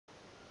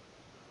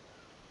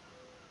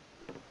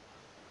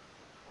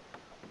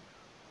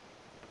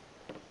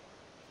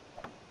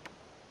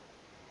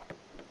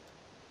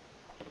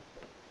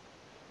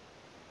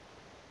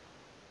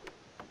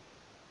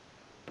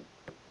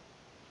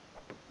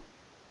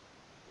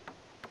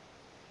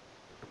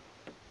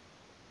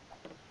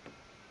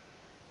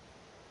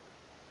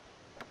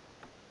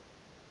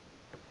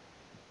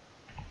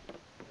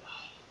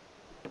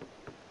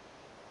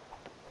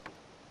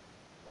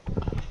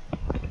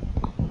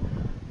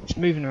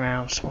moving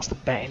around, so what's the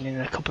betting?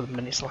 In a couple of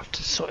minutes I'll have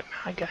to sort him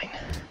out again.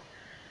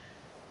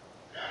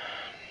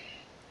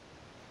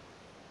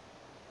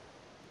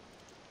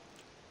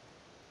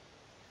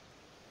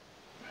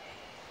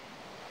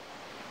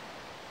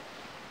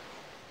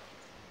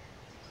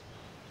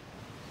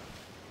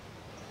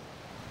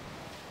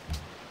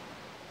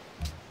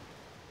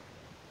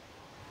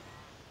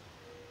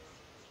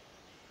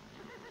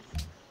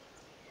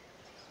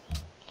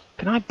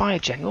 Can I buy a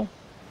general?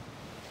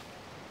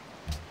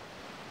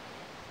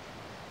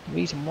 The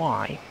reason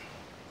why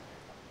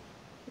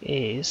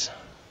is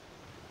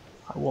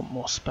I want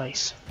more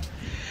space.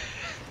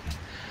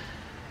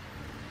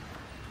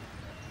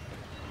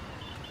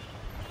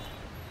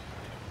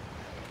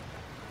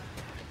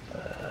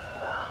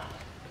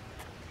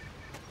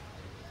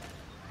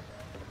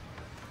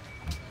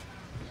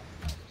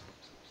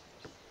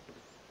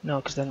 No,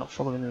 because they're not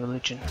following the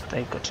religion.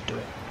 They've got to do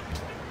it.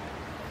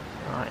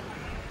 Right.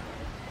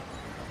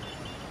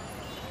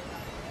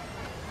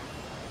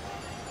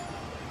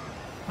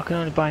 I can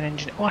only buy an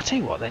engineer. Oh, I'll tell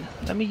you what then.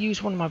 Let me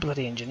use one of my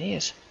bloody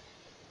engineers.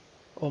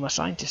 Or my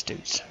scientist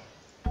dudes.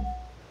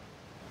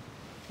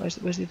 Where's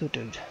the other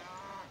dude?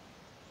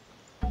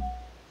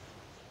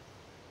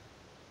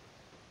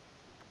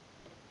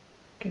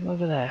 Get him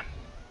over there.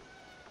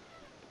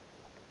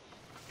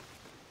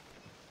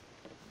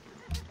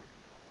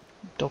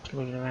 Dog's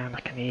moving around,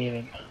 I can hear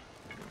him.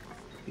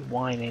 He's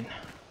whining.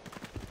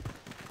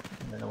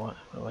 And then I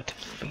went to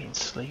freaking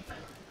sleep.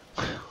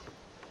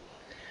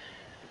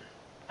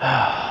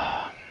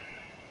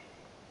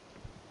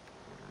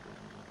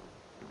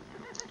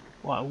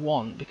 What I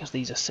want, because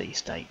these are city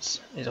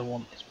states, is I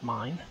want this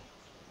mine.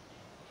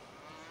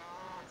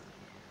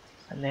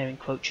 And they're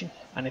encroaching.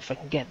 And if I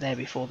can get there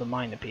before the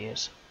mine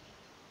appears,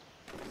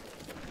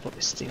 put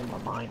this steel on my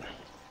mine.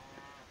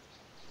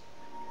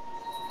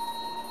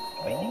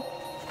 Raining?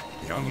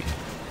 Young.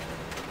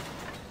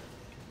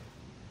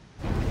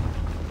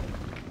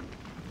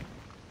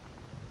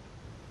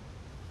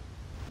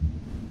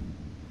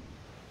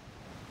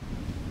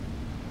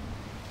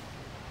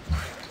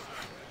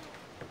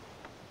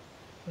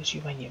 Where's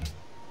uranium?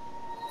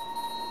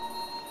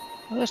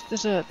 Well,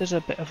 there's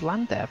a bit of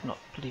land there I've not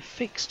bloody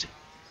fixed.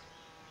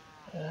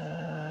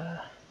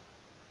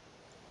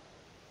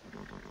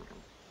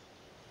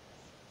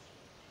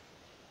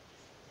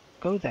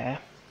 Go there.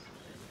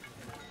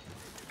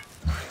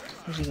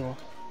 Where's the other one?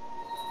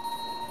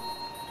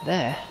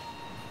 There.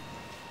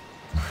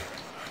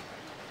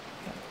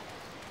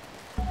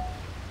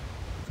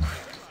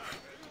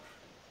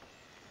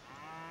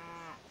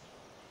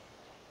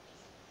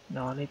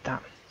 No, I need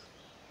that.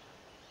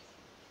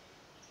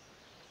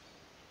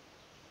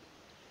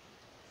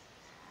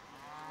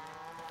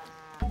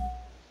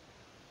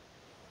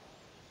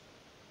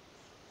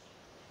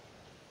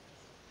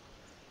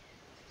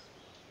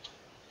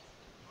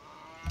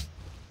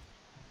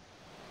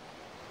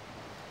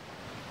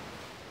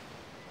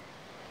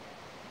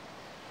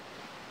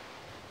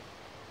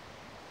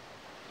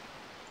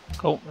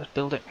 Cool, let's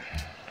build it.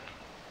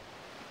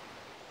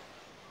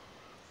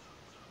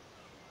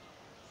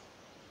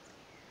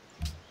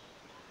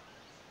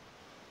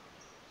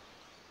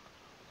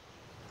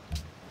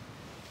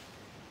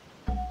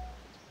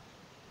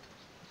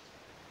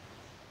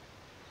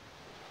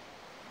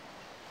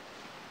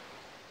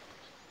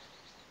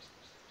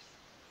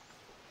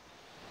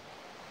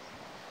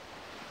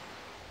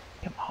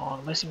 Come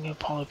on, where's the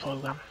Apollo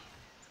program?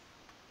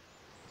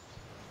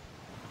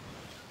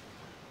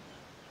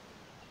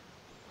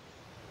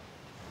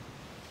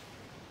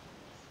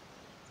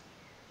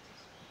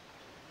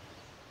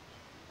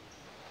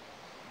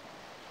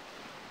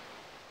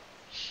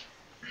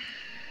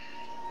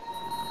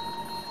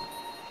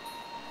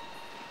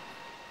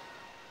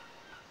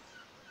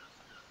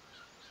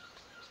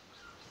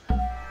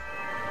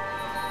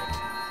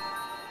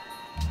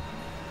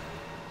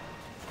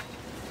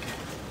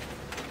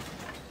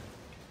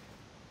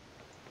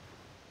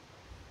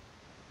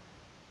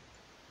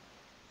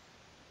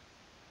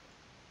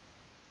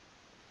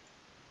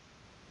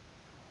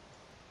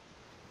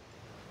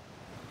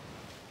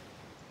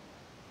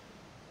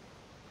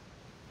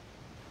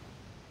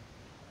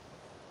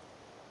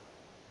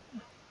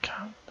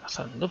 That's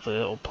another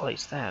little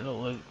place there, a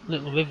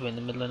little river in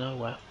the middle of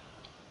nowhere.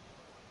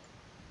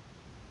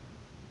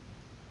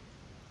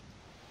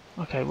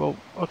 Okay, well,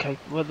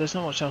 there's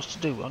not much else to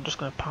do. I'm just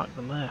going to park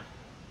them there.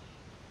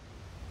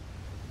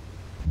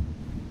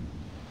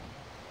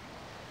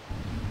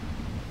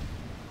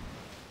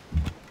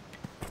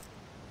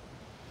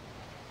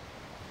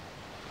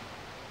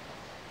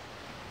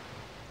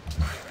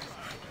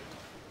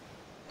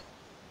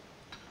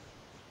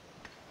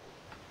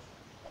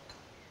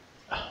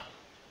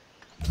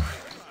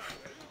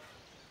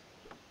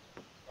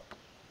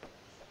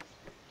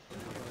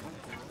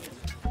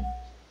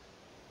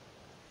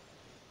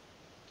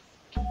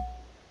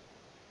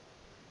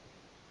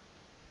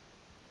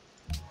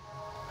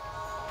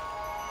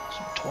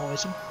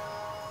 Tourism.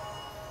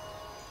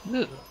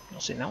 No,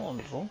 not seen that one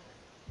before.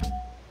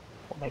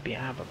 Or maybe I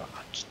have, but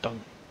I just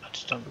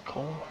don't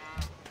recall.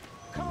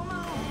 Come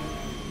on.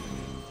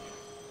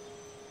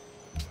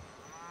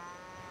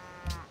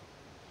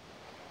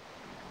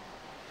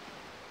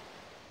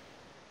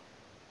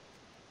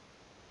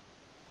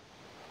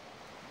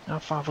 How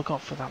far have I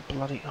got for that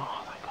bloody...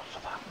 Oh, thank God for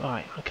that.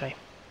 Right, okay.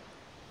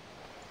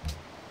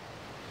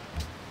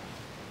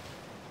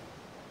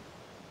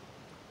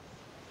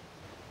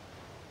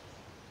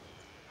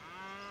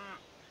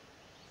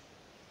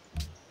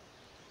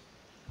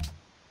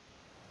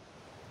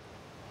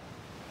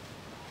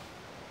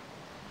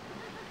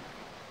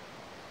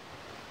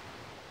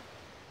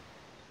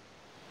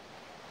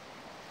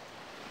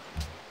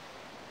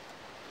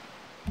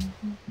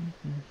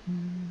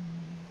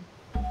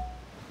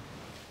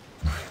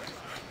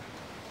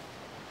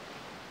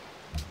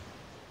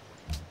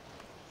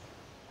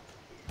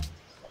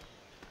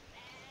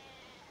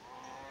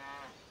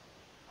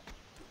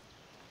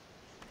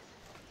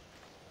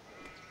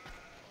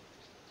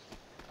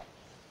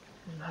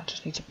 I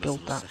just need to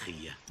build that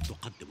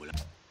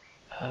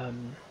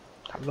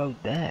that road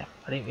there.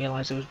 I didn't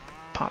realise it was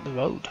part of the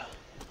road.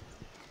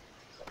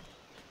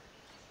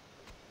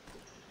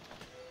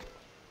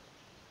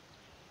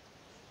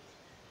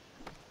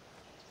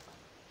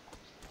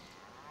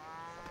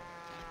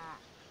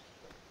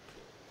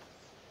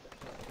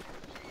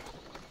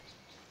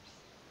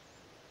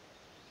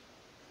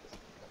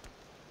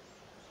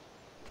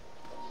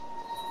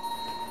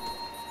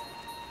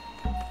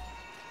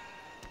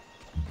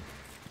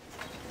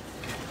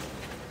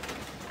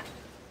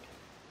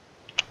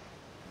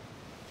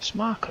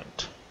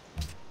 Smarkant.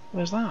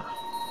 Where's that?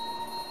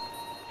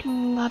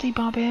 Bloody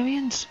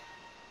barbarians!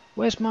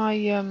 Where's my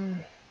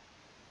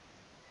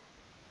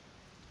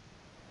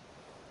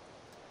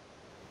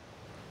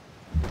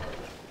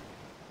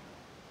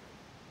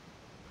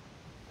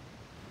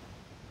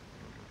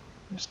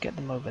Let's get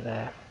them over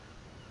there.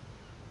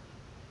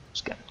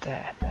 Let's get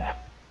them there.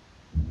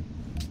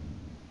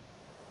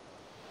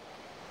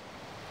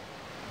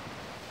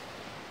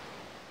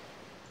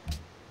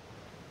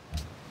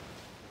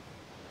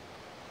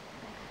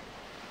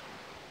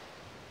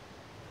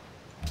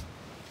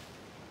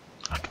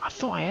 I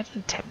thought I had a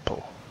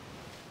temple.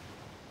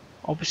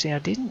 Obviously I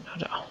didn't. I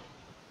don't...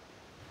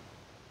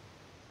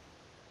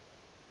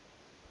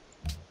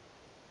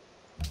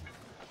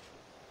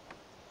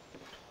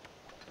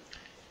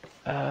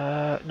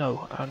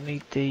 No, I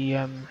need the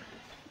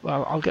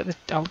well, I'll get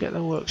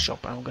the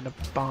workshop and I'm gonna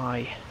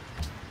buy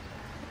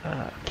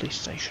a police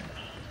station.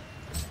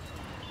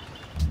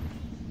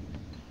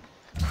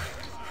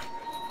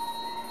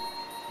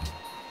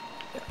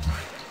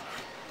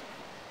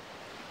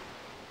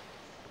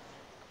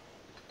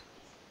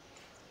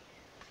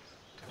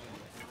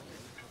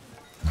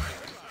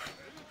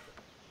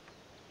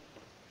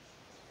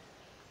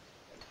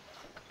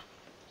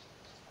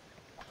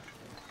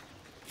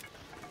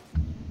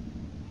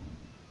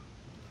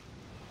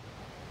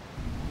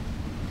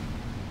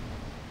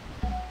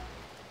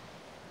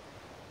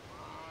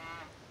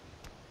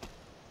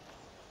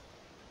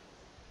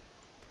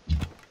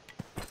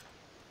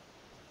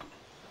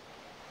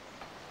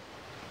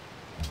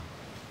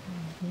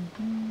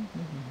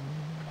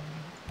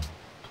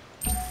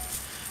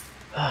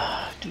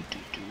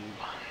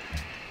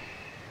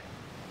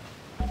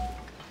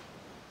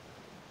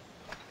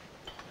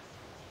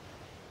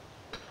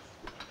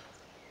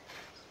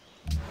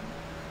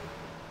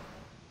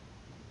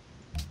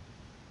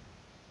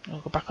 I'll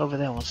go back over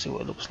there and see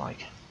what it looks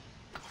like.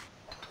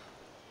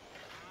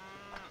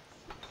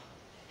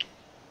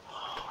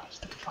 Oh, it's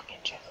the fucking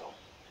general.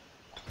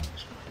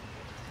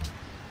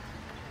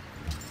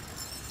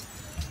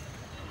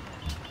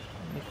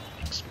 Let me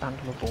expand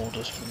my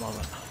borders for the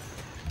moment.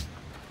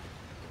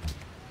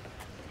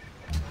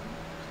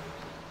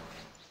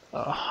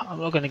 Oh, I'm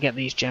not going to get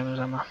these gems,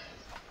 am I?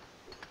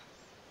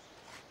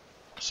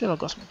 Still, I've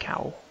got some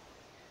cow,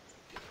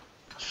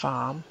 a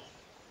farm,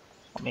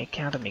 got my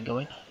academy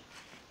going.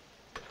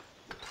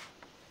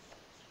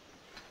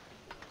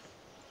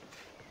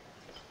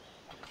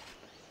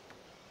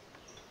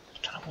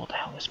 What the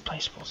hell this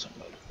place was?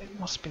 It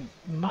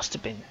must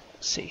have been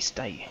city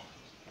state,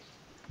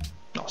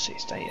 not city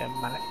state.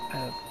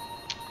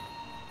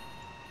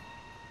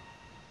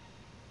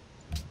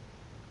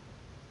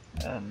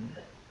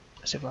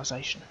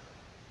 Civilization.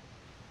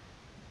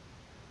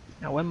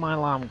 Now, when my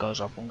alarm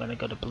goes off, I'm going to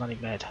go to bloody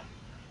bed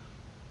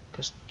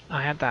because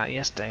I had that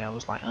yesterday. I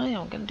was like, oh yeah,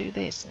 I'm going to do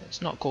this. And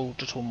it's not called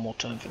just one more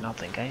turn for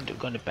nothing. I ended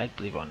up going to bed,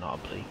 believe it or not,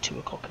 at bloody 2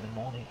 o'clock in the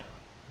morning.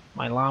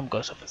 My alarm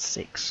goes off at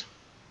 6.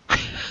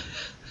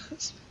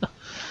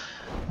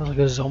 I'm like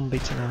a zombie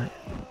tonight.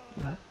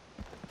 But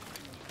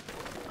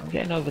I'm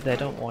getting over there,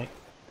 don't worry.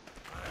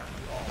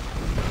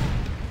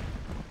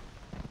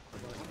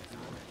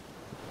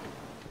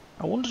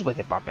 I wondered where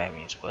the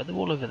barbarians were. They're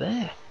all over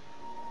there.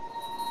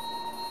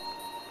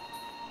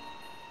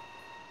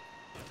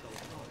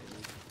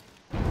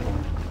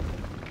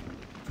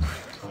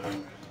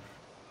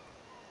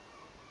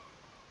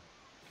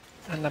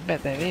 And I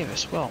bet they're here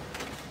as well.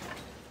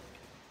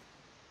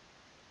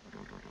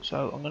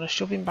 So I'm going to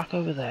shove him back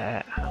over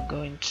there, and I'm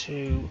going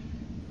to,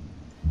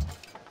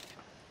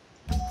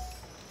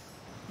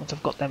 once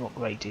I've got them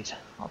upgraded,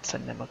 I'll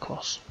send them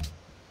across.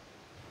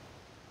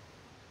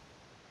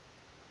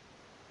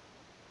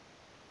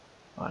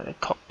 Right, the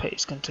cockpit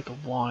is going to take a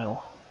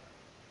while.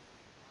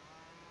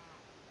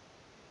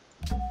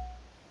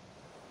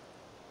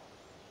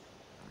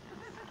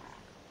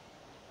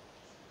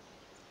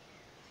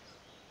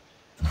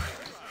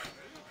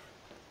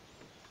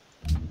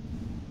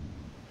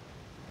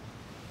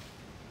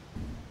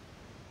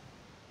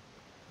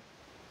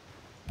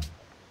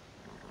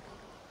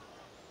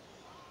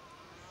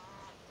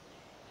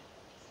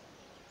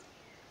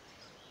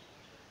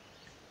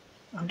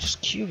 I'm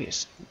just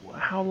curious.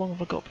 How long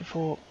have I got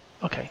before?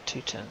 Okay,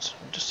 2 turns.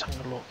 I'm just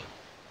having a look.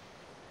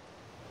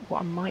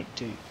 What I might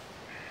do.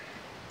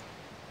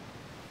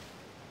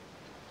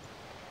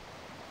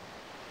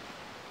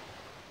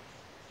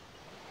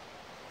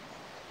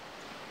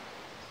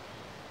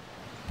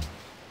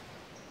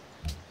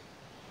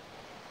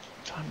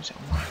 What time is it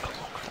on my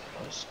clock? That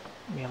goes.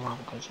 My alarm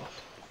goes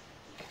off.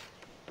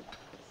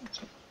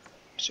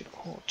 Is it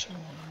 1:45?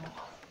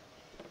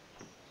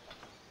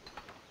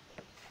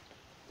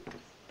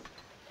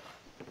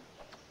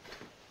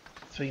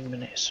 3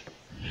 minutes.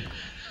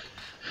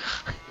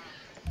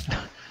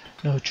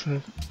 No,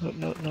 true.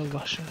 No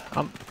Russia.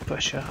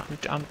 Pressure.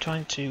 I'm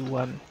trying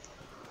to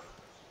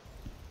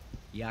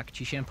Jak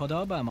ci się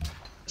podoba?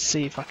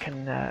 see if I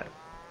can.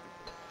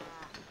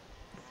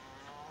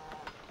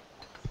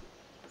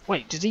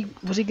 Wait,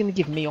 was he going to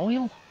give me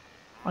oil?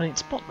 I didn't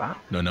spot that.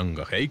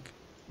 Nananga hake.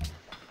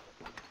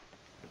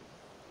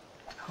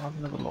 I'll have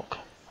another look.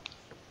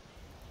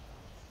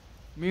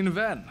 Min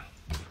vän.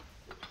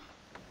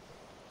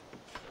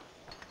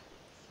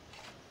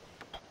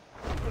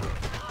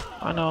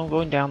 I know, I'm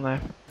going down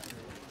there.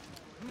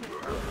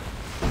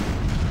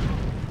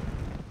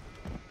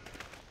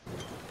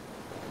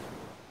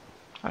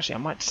 Actually, I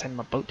might send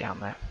my boat down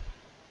there.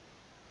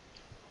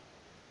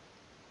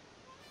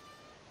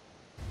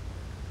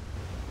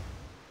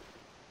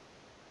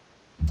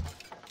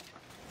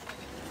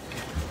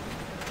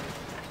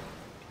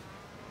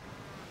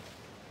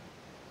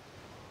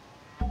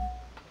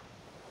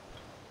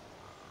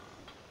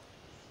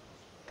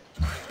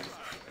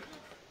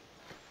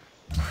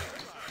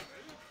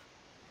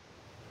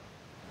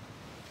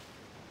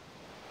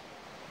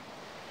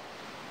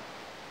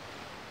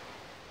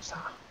 What's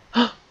that?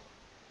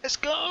 Let's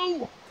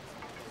go!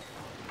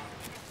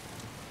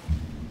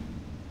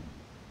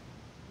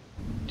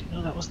 Did you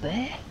know that was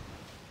there?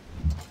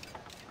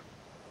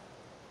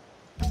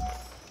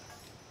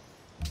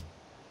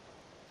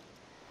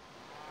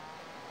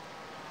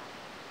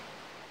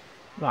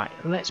 Right,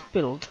 let's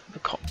build the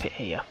cockpit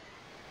here.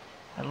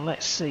 And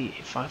let's see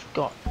if I've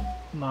got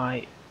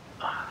my...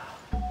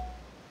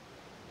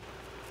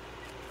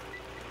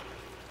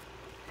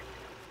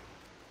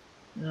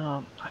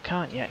 No, I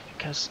can't yet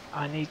because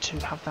I need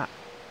to have that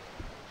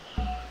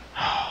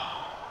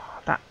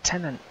that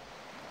tenant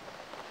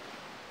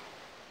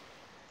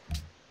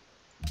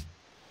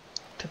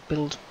to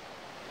build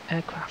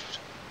aircraft,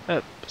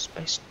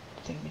 space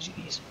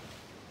thingamajiggies.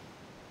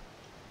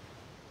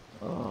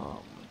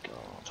 Oh my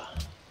god.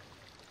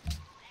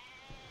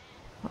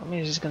 That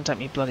means it's going to take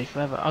me bloody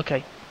forever.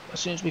 Okay, as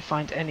soon as we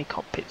find any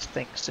cockpit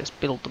things, let's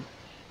build them.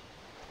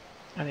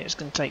 And it's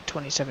going to take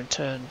 27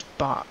 turns,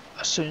 but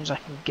as soon as I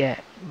can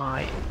get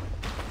my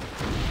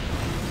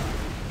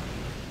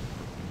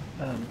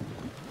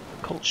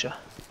culture.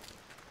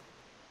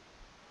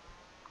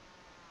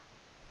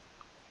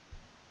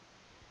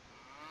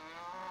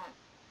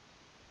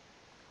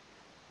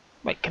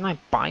 Wait, can I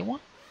buy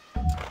one?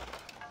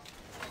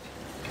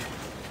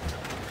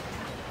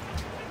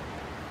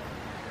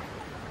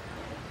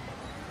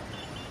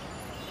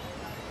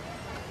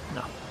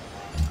 No.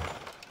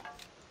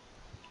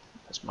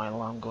 That's my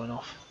alarm going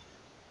off.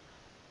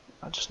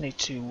 I just need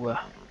to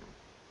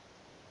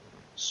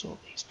sort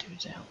these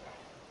dudes out.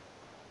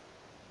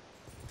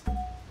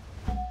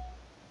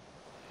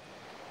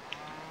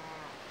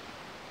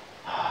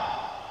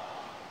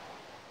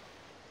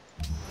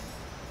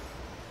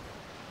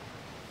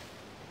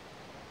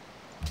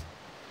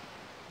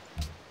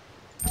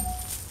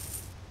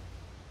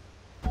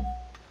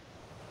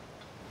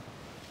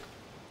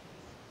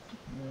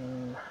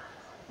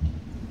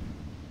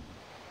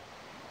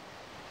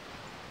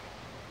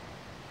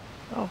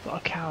 Oh, I've got a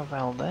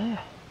caravel there.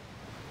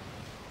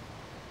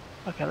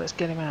 Okay, let's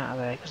get him out of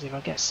there, because if I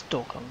get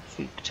stuck, I'm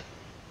fucked.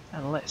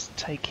 And let's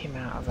take him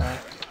out of there.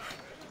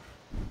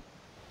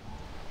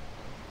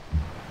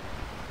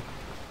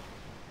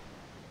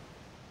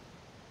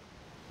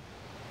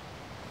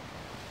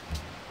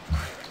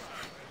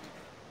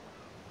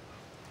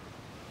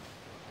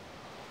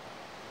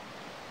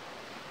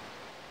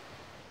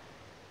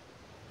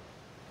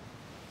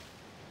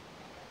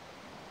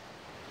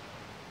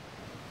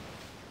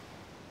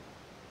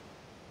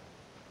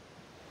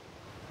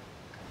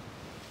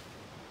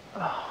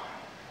 Oh.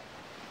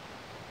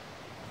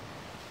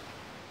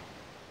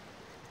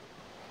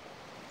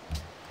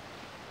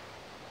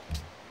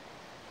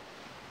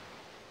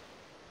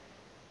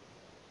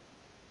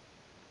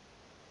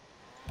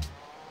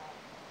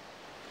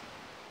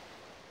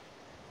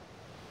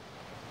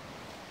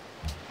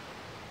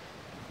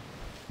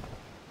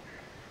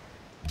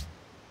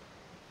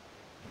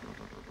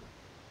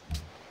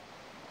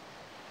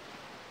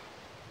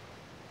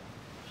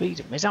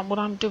 Freedom, is that what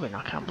I'm doing?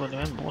 I can't bloody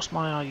remember. What's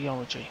my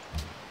ideology?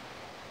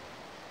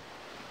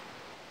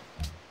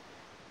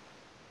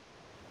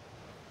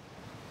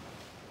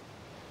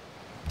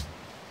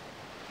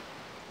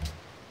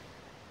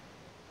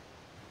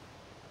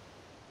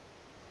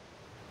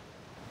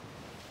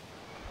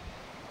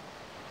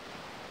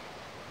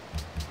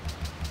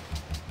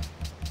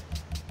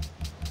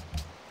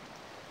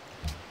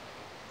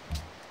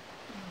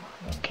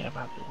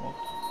 have one.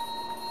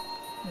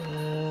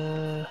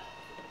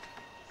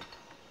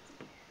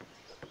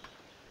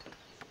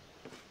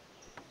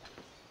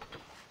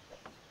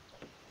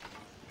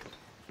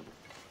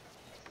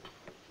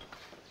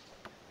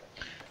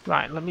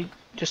 Right, let me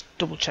just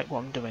double check what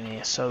I'm doing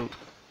here. So,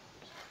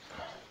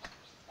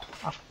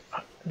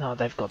 no,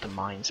 they've got the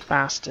mines,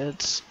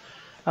 bastards.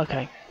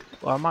 Okay,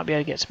 well I might be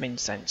able to get some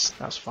incense.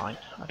 That's fine.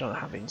 I don't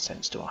have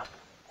incense, do I?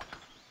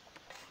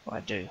 Well, I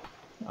do.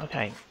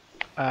 Okay.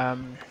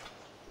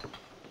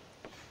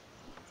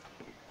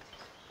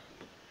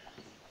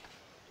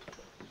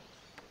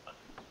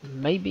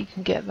 Maybe you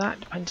can get that,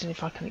 depending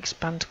if I can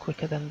expand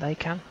quicker than they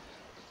can.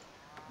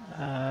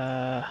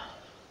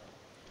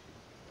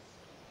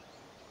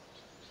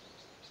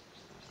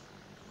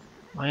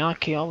 My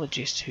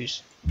archaeologist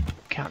who's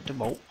can't do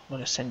all, I'm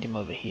going to send him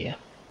over here.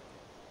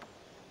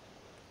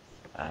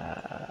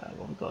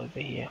 What we got over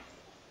here?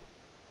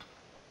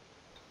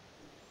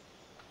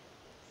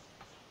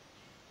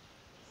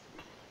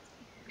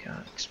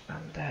 Can't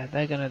expand there.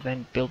 They're going to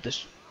then build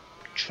this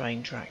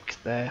train track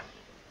there.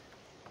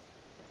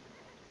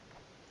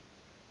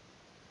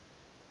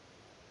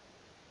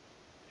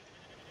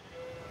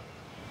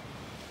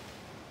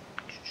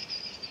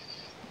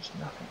 There's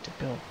nothing to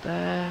build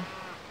there.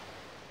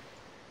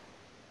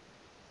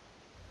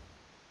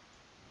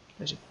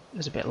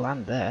 There's a bit of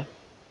land there.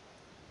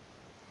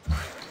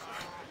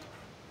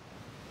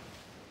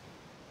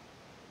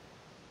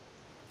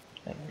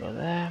 They can go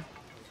there.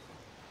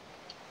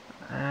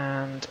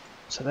 And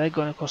so they're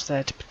going across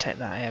there to protect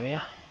that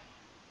area.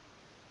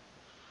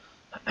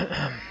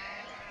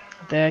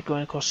 They're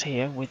going across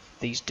here with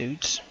these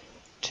dudes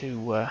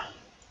to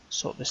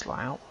sort this lot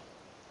out.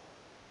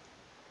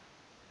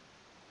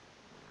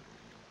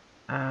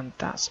 And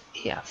that's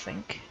it, I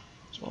think.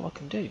 That's all I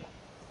can do.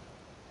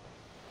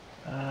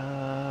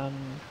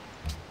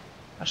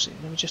 Actually,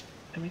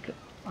 let me go.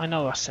 I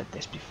know I said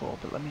this before,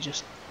 but let me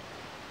just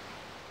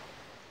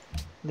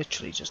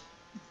literally just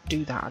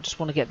do that. I just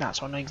want to get that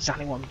so I know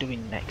exactly what I'm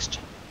doing next,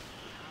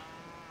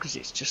 because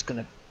it's just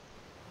gonna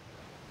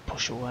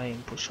push away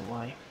and push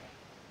away.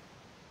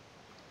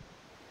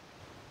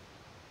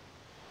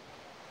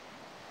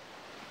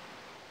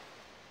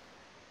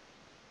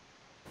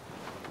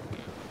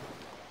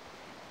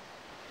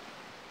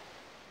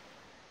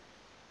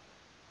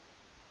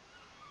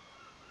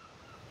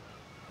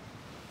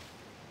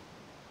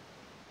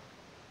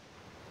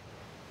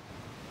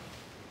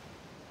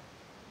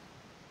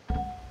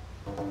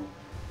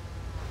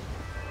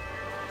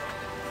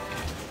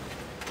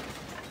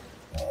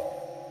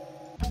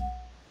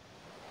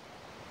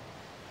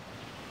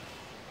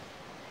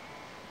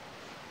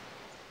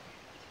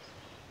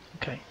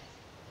 Okay.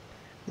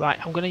 Right,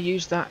 I'm going to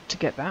use that to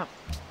get that.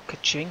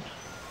 Ka-ching.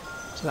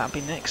 So that'll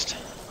be next.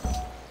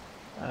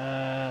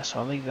 So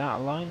I'll leave that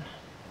alone.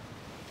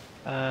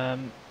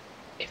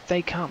 If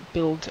they can't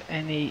build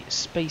any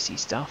spacey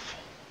stuff,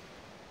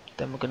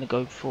 then we're going to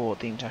go for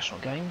the international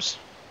games.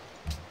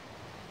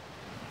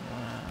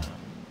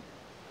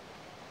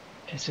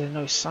 Is there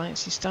no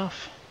sciencey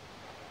stuff?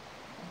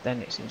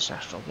 Then it's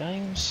international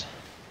games.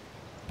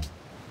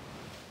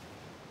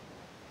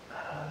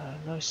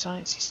 No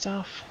sciencey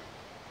stuff.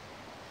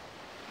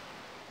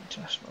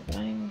 International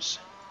games.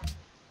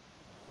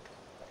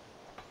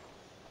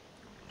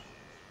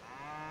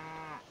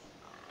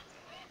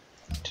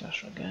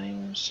 International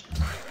games.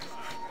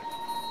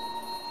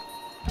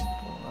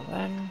 All of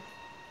them.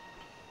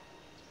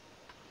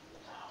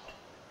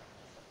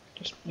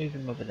 Just move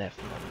him over there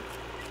for a moment.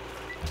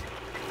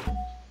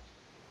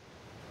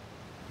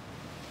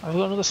 Have we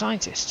got another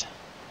scientist?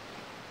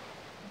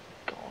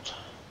 God.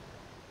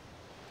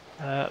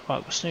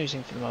 Right, we're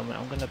snoozing for the moment.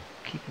 I'm going to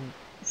keep him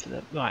for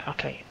the... Right,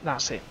 okay,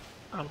 that's it.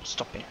 I'm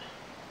stopping.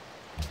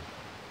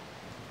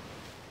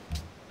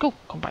 Cool,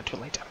 come back to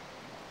it later.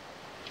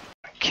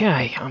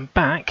 Okay, I'm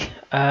back.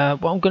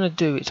 What I'm going to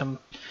do is I'm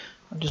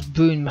just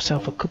brewing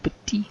myself a cup of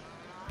tea.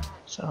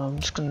 So I'm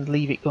just going to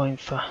leave it going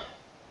for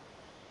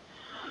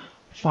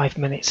 5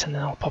 minutes and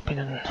then I'll pop in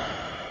and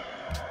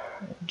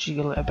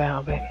jiggle it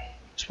about a bit.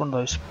 It's one of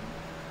those,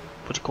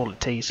 what do you call it,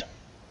 teas?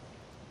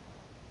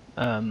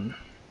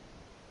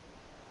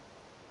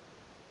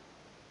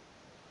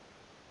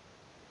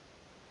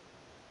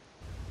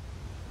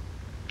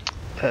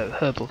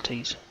 Herbal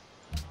teas.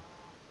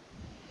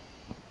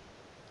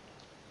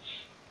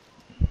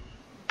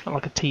 Not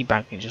like a tea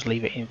bag, you just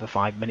leave it in for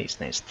 5 minutes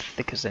and it's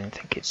thick as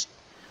anything.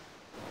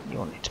 You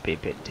want it to be a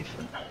bit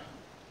different.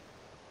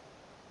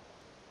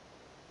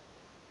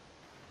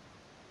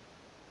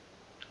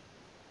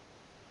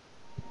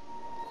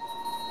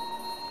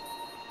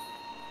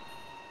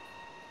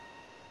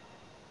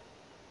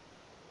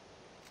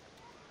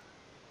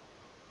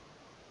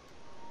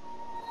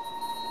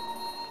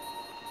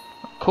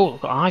 Cool,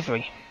 I've got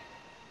ivory.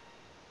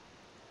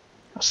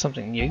 That's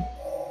something new.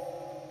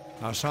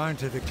 Our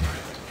scientific...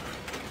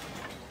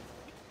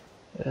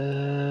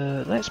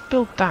 Let's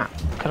build that.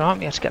 Can I might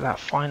be able to get that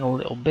final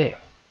little bit?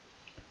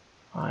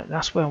 Alright,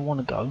 that's where I want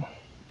to go.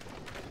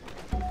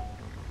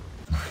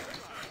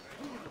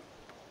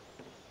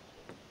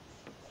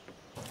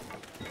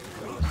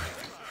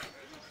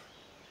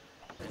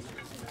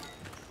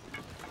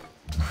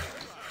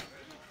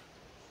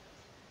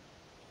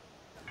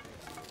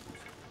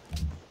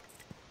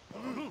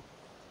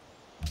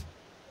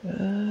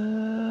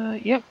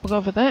 Yep, we'll go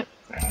over there.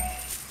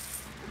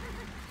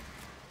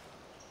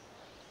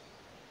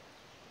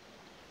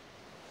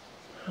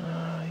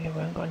 Yeah, we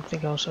haven't got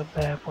anything else over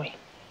there, have we?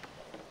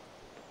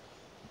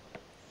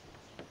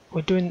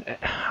 We're doing.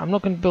 I'm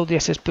not going to build the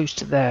SS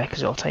booster there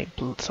because it'll take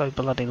so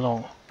bloody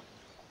long.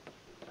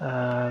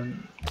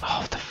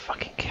 Oh, the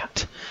fucking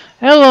cat!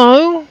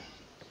 Hello.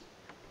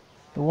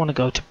 We want to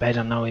go to bed.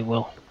 I know he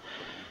will.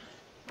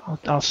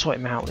 I'll sort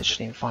him out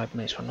literally in 5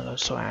 minutes when I go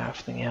sort out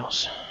everything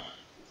else.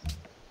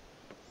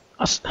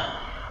 I'll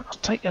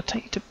take you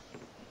to.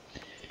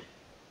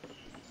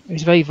 He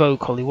was very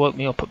vocal. He woke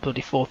me up at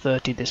bloody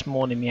 4:30 this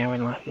morning,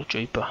 meowing like a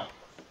trooper.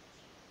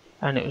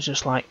 And it was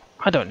just like,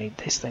 I don't need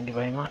this, thank you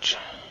very much.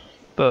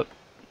 But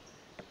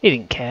he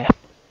didn't care.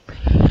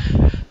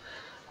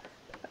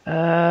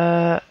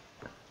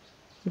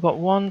 We've got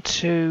 1,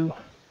 2.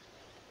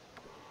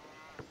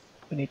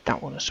 We need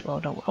that one as well,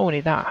 don't we? Oh, we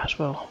need that as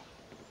well.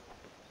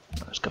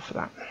 Let's go for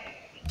that.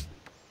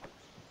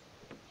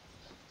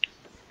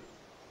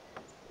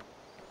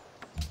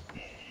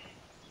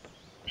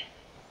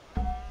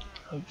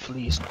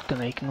 Hopefully he's not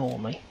going to ignore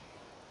me.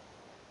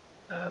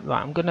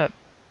 Right, I'm going to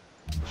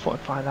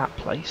fortify that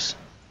place.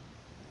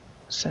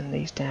 Send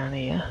these down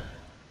here.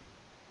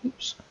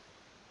 Oops.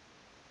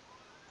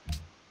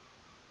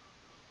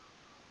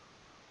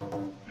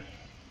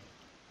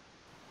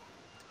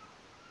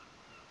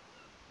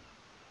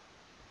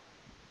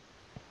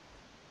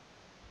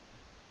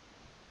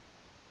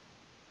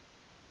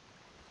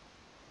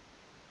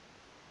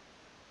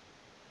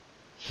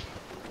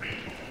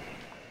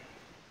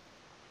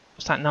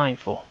 What's that 9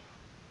 for?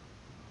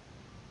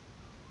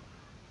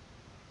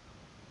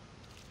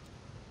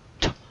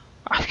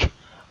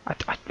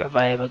 Have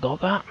I ever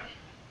got that?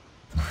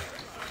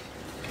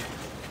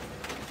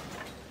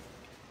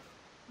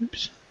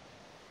 Oops.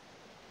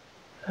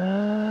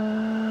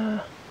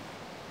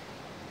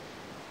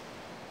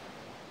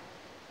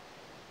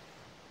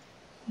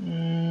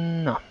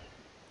 No.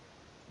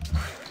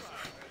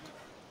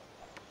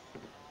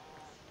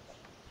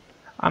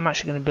 I'm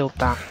actually going to build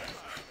that.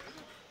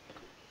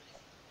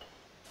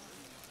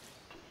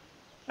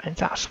 And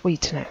that's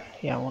sweet, isn't it?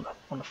 Yeah, I want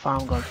a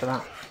farm going for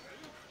that.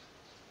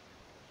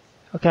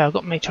 Okay, I've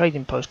got my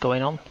trading post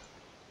going on.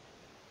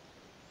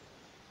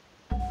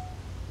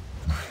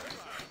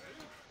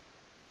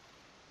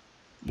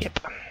 Yep,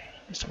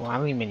 it's more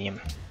aluminium.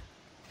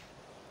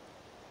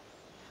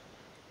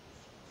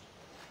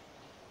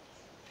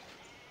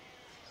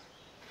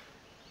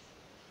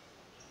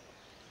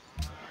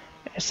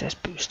 SS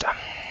booster.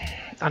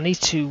 I need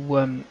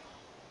to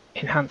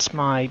enhance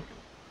my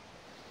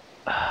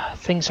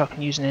things so I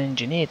can use an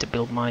engineer to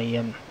build my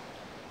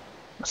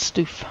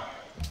stoof.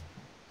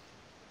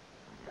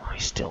 Oh,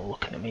 he's still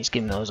looking at me. He's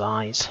giving those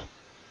eyes.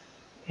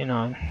 You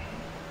know,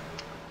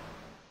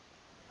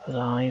 those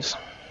eyes.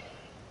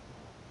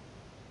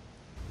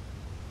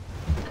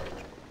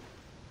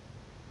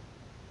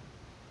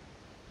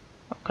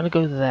 I'm gonna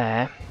go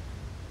there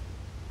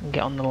and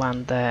get on the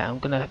land there. I'm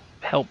gonna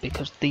help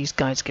because these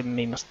guys are giving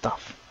me my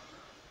stuff.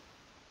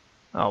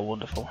 Oh,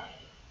 wonderful.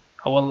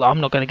 Oh well, I'm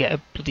not gonna get a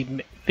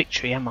bloody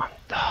victory, am I?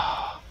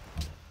 Oh.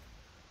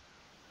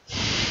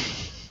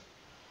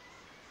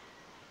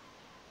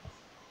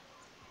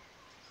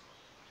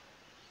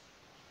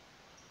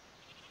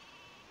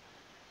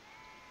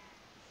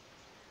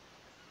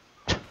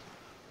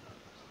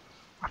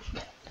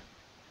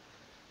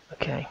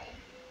 Okay.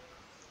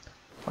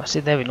 Well, I see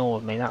they're in awe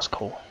of me. That's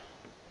cool.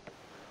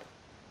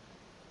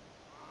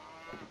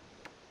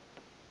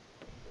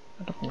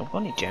 I don't think I've got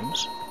any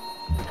gems.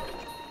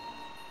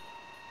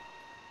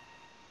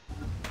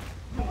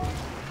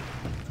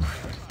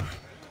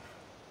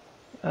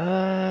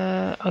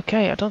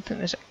 Okay, I don't think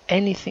there's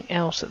anything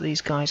else that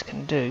these guys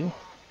can do.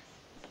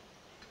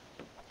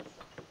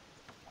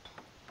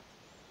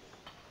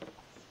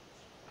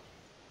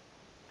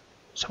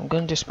 So I'm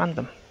going to disband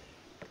them.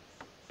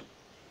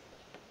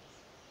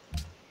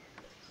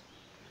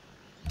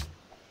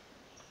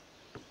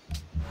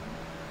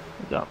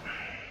 We got.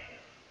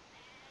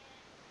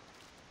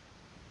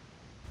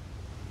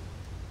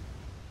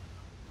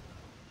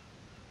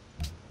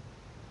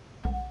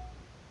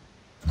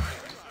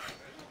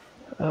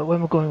 Where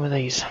am I going with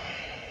these?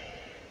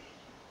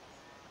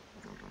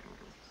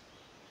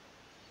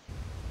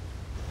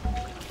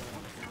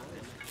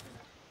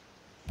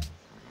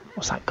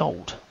 What's that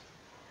gold?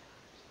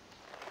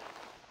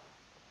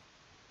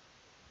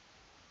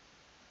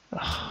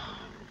 Ugh.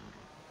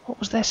 What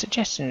was their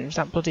suggestion? Was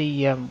that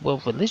bloody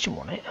world religion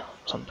on it?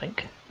 Something?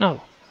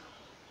 No.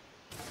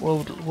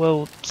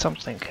 World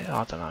something.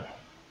 I don't know.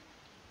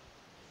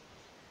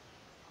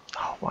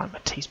 Oh, why my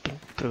tea's been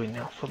brewing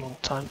now for a long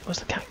time. Where's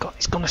the cat gone?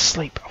 He's gone to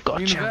sleep. I've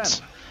got a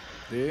chance.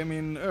 Det är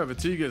min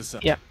övertygelse.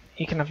 Yeah,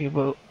 you can have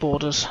your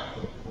borders.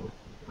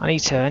 I need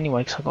to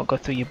anyway because I've got to go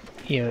through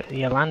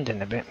your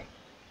landing a bit.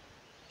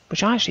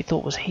 Which I actually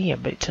thought was here,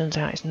 but it turns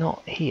out it's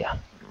not here.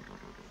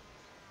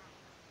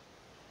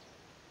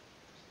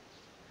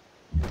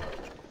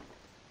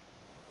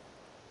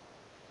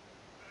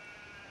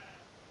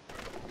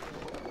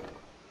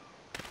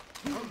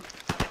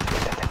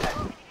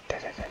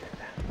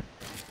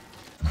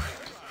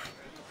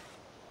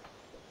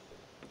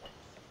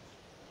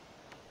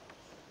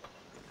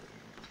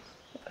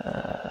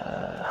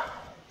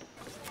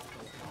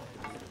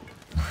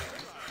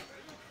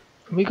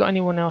 Have we got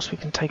anyone else we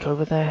can take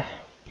over there?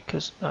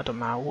 Because, I don't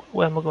know,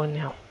 where am I going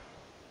now?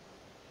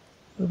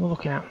 Who am I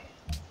looking at?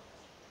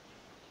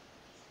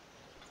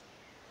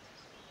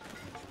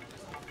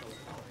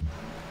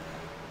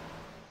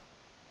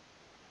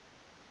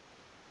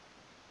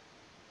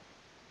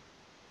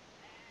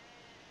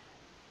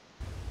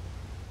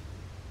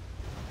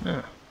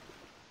 Oh.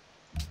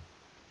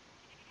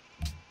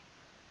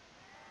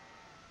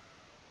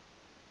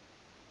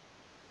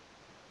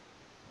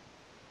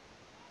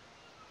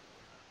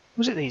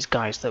 Was it these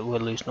guys that were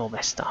losing all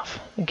their stuff?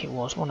 I think it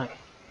was, wasn't it?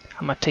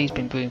 And my tea's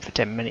been brewing for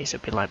 10 minutes,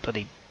 it'd be like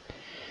bloody...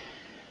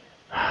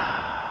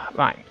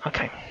 Right,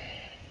 okay.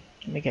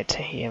 Let me get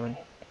to here and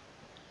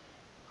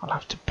I'll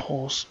have to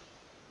pause